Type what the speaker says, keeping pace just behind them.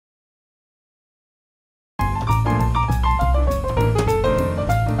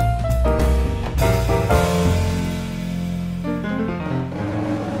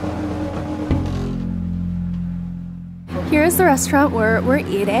Here's the restaurant where we're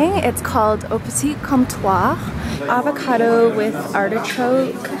eating. It's called Petit Comptoir. Avocado with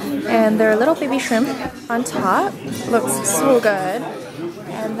artichoke and their little baby shrimp on top. Looks so good.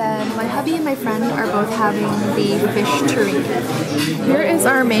 And then my hubby and my friend are both having the fish terrine. Here is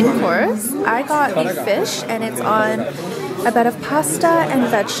our main course. I got the fish and it's on a bed of pasta and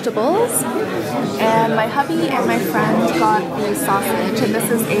vegetables. And my hubby and my friend got the sausage, and this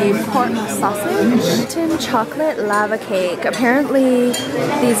is a pork sausage. Molten chocolate lava cake. Apparently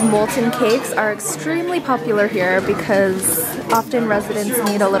these molten cakes are extremely popular here because often residents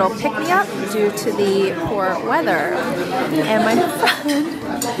need a little pick-me-up due to the poor weather. And my friend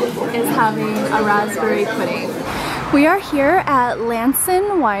is having a raspberry pudding. We are here at Lanson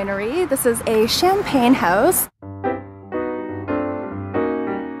Winery. This is a champagne house.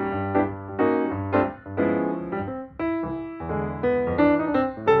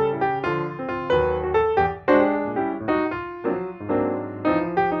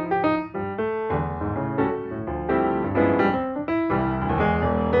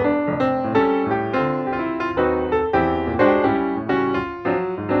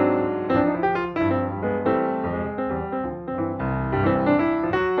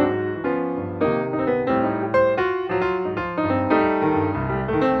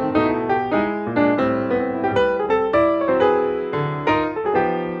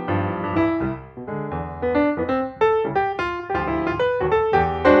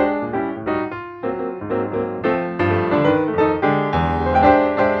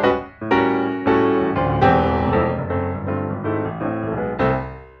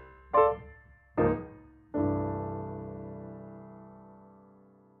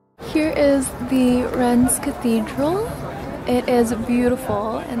 Here is the Reims Cathedral. It is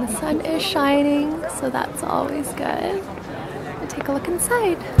beautiful and the sun is shining, so that's always good. We'll take a look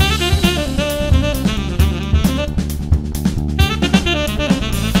inside.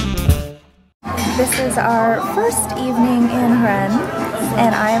 This is our first evening in Rennes,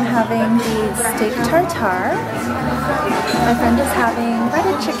 and I am having the steak tartare. My friend is having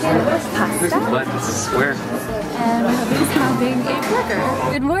breaded chicken with pasta. What? This is where? And hubby's having a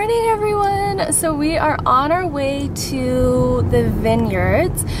burger. Good morning, everyone! So we are on our way to the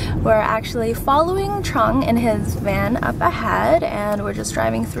vineyards. We're actually following Trung in his van up ahead, and we're just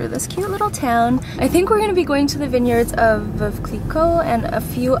driving through this cute little town. I think we're going to be going to the vineyards of Veuve Clicquot and a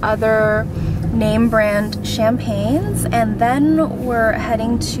few other name brand champagnes, and then we're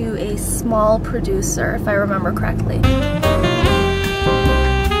heading to a small producer, if I remember correctly.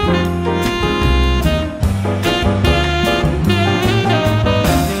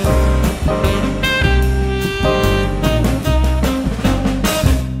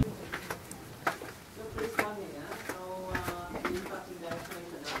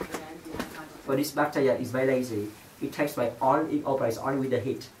 But this bacteria is very lazy. It takes like all, it operates only with the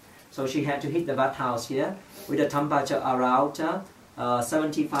heat. So she had to heat the vat house here with a temperature around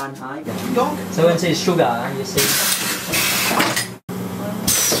 70 Fahrenheit. So when it's sugar, you see.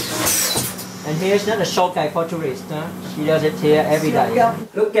 And here's not a short guide for tourists. She does it here every day.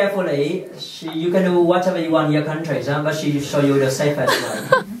 Look carefully. You can do whatever you want in your country, but she show you the safest way.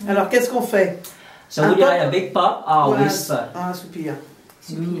 Alors qu'est-ce qu'on fait? So would you like a big pop or whisper? Un soupir.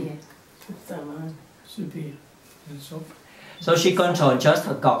 Soupir. So she controls just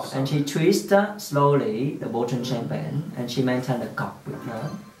her cork, and she twists slowly the bottle champagne, and she maintains the cork with her.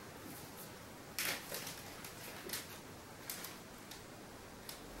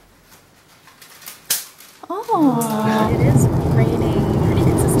 Oh, it is raining pretty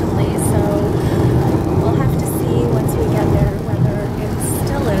consistently, so we'll have to see once we get there whether it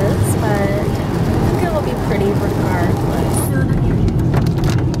still is, but I think it will be pretty regardless.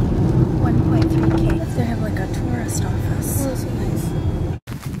 1.3K. They have like a tourist office. Oh, that's so nice.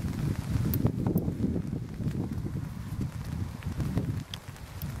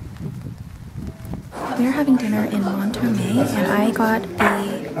 We're having dinner in Monterme, and I got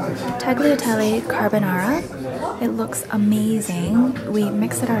the tagliatelle carbonara. It looks amazing. We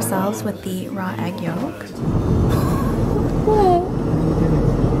mix it ourselves with the raw egg yolk. What?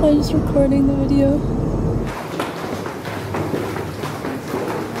 I'm just recording the video.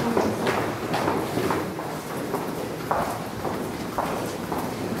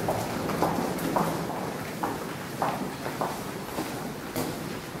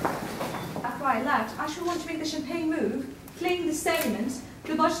 I shall want to make the champagne move, clean the sediment.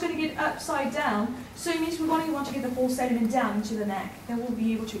 The bud's going to get upside down, so it means we only want to get the whole sediment down into the neck. Then we'll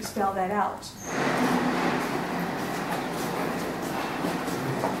be able to expel that out.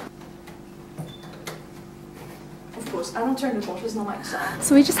 Of chose. Un alternative water is not my style.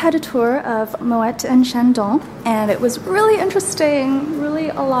 So we just had a tour of Moet Chandon, and it was really interesting, really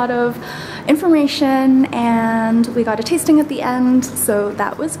a lot of information, and we got a tasting at the end, so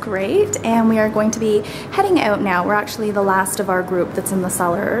that was great. And we are going to be heading out now. We're actually the last of our group that's in the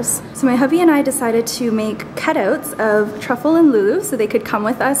cellars. So my hubby and I decided to make cutouts of Truffle and Lulu so they could come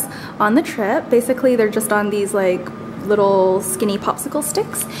with us on the trip. Basically, they're just on these like little skinny popsicle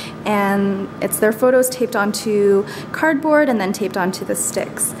sticks, and it's their photos taped onto cardboard and then taped onto the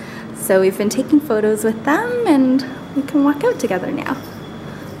sticks. So we've been taking photos with them, and we can walk out together now.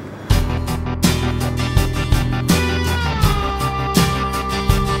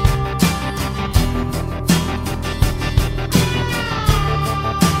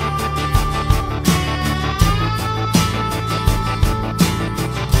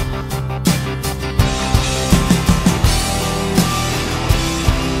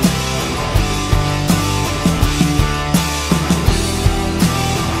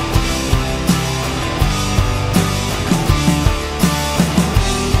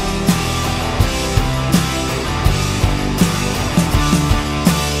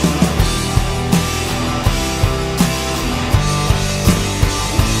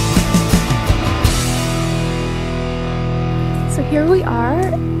 Here we are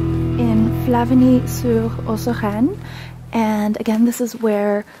in Flavigny-Sur-Ozerain, and again, this is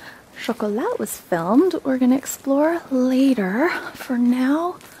where Chocolat was filmed. We're gonna explore later. For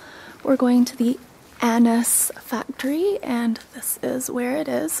now, we're going to the anise factory, and this is where it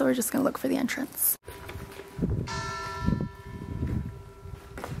is, so we're just gonna look for the entrance.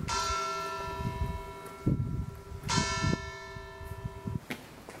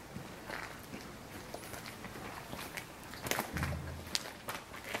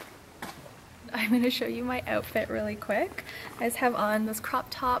 I'm going to show you my outfit really quick. I just have on this crop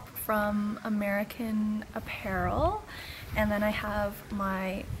top from American Apparel, and then I have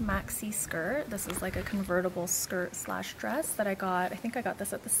my maxi skirt. This is like a convertible skirt slash dress that I got. I think I got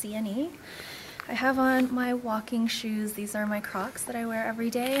this at the CNE. I have on my walking shoes. These are my Crocs that I wear every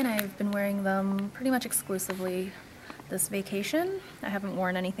day, and I've been wearing them pretty much exclusively this vacation. I haven't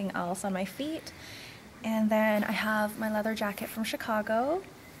worn anything else on my feet. And then I have my leather jacket from Chicago.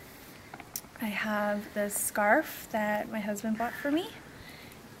 I have this scarf that my husband bought for me,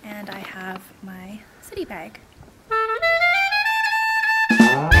 and I have my city bag.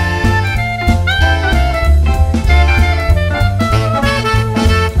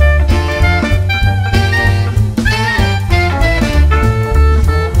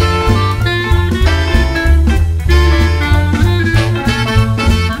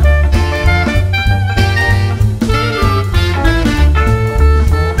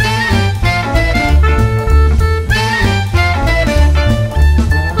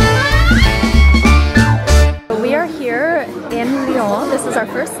 Our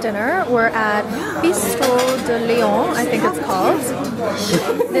first dinner. We're at Bistrot de Lyon, I think it's called.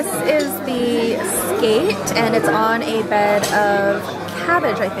 This is the skate, and it's on a bed of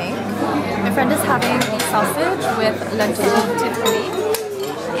cabbage, I think. My friend is having the sausage with lentil tifouille,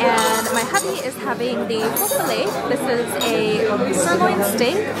 and my hubby is having the filet. This is a sirloin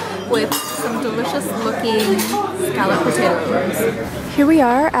steak with some delicious looking scallop potatoes. Here we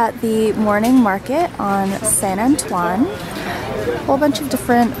are at the morning market on Saint Antoine. A whole bunch of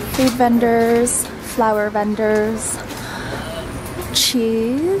different food vendors, flower vendors,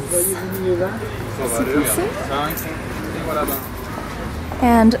 cheese,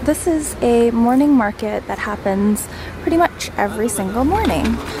 and this is a morning market that happens pretty much every single morning.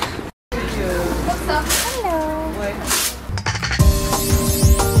 Hello.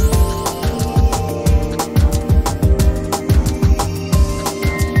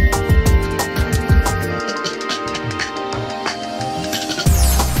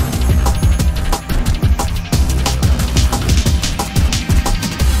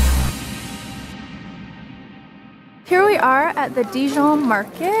 Here we are at the Dijon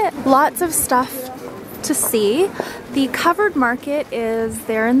market. Lots of stuff to see. The covered market is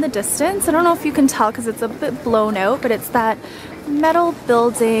there in the distance. I don't know if you can tell because it's a bit blown out, but it's that metal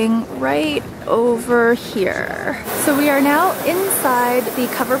building right over here. So we are now inside the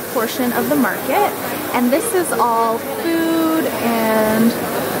covered portion of the market, and this is all food and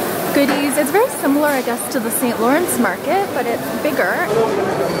goodies. It's very similar, I guess, to the St. Lawrence market, but it's bigger.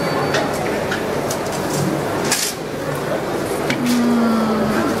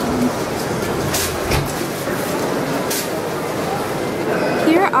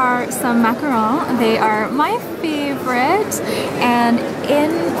 Here are some macarons. They are my favorite, and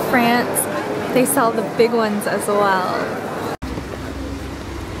in France they sell the big ones as well.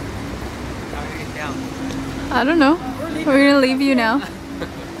 I don't know. We're gonna leave you now.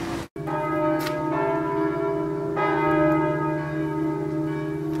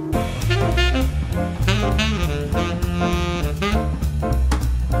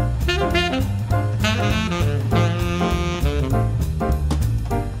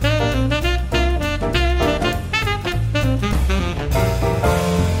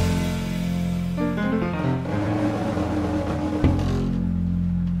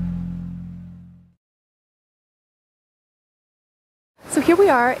 So here we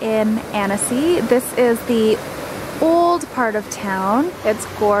are in Annecy. This is the old part of town. It's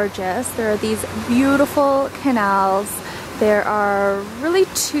gorgeous. There are these beautiful canals. There are really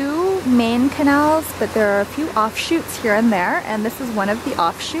two main canals, but there are a few offshoots here and there, and this is one of the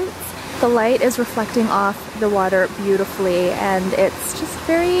offshoots. The light is reflecting off the water beautifully, and it's just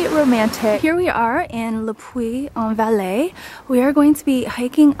very romantic. Here we are in Le Puy-En-Velay. We are going to be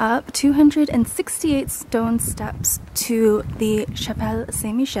hiking up 268 stone steps to the Chapelle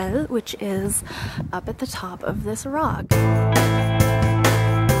Saint-Michel, which is up at the top of this rock.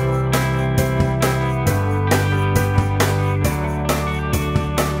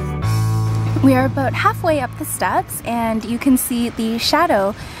 We are about halfway up the steps, and you can see the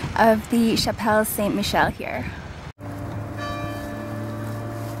shadow of the Chapelle Saint-Michel here.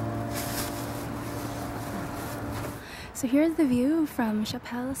 So here's the view from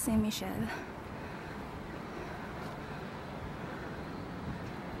Chapelle Saint-Michel.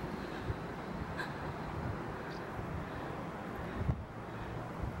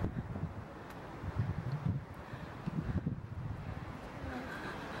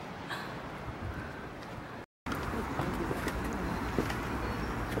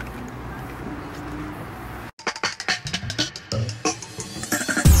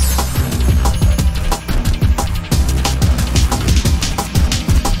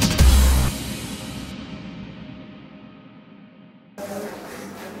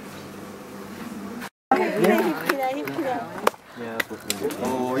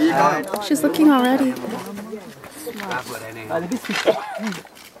 She's looking already.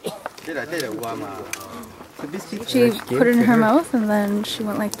 She put it in her mouth and then she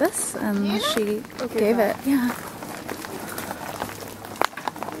went like this and she gave it. Yeah.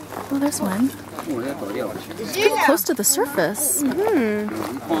 Well, there's one. Pretty close to the surface.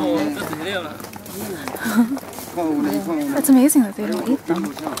 It's amazing that they don't eat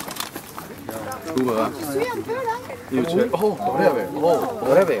them.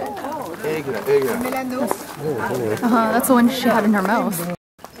 That's the one she had in her mouth.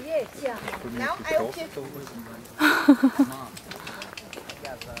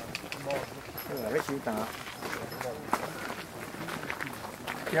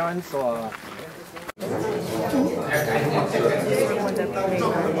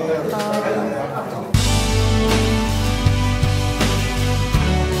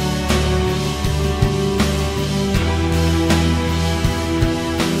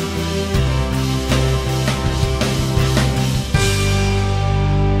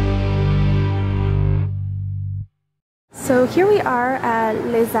 So here we are at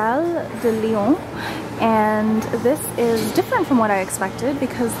Les Halles de Lyon, and this is different from what I expected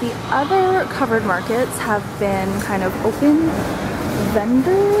because the other covered markets have been kind of open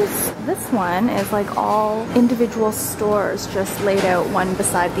vendors. This one is like all individual stores just laid out one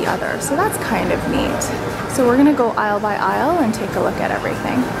beside the other, so that's kind of neat. So we're gonna go aisle by aisle and take a look at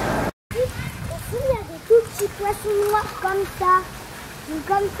everything.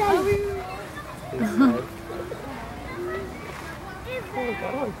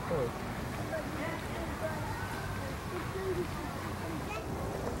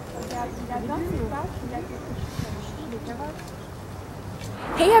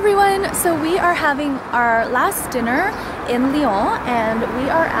 Hey everyone! So we are having our last dinner in Lyon, and we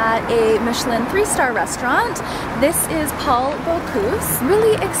are at a Michelin 3-star restaurant. This is Paul Bocuse.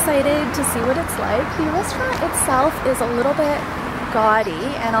 Really excited to see what it's like. The restaurant itself is a little bit gaudy,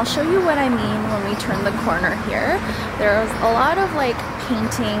 and I'll show you what I mean when we turn the corner here. There's a lot of like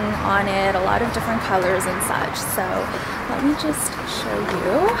painting on it, a lot of different colors and such. So let me just show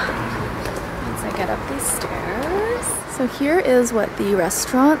you once I get up these stairs. So here is what the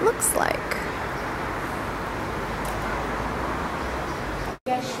restaurant looks like.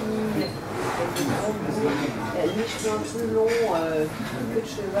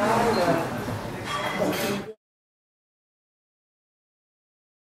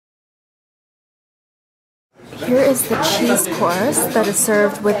 here is the cheese course that is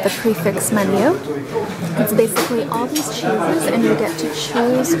served with the prefix menu. It's basically all these cheeses and you get to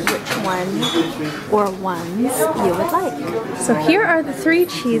choose which one or ones you would like. So here are the 3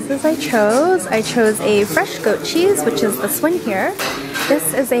 cheeses I chose. I chose a fresh goat cheese, which is this one here.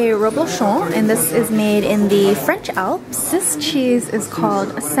 This is a reblochon, and this is made in the French Alps. This cheese is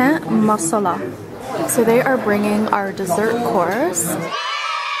called Saint-Marcelin. So they are bringing our dessert course.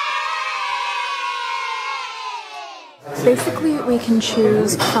 Basically, we can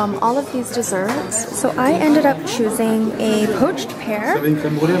choose from all of these desserts. So I ended up choosing a poached pear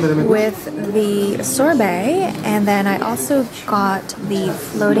with the sorbet, and then I also got the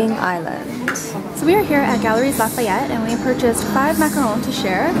floating island. So we are here at Galeries Lafayette, and we purchased 5 macarons to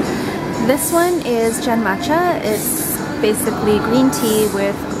share. This one is Gen Matcha. It's basically green tea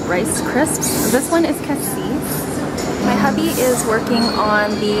with rice crisps. This one is cassis. My hubby is working on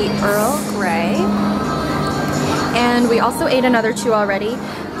the Earl Grey. And we also ate another 2 already.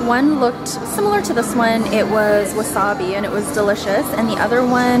 One looked similar to this one. It was wasabi and it was delicious. And the other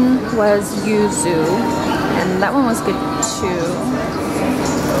one was yuzu. And that one was good too.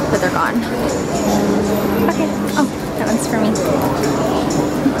 But they're gone.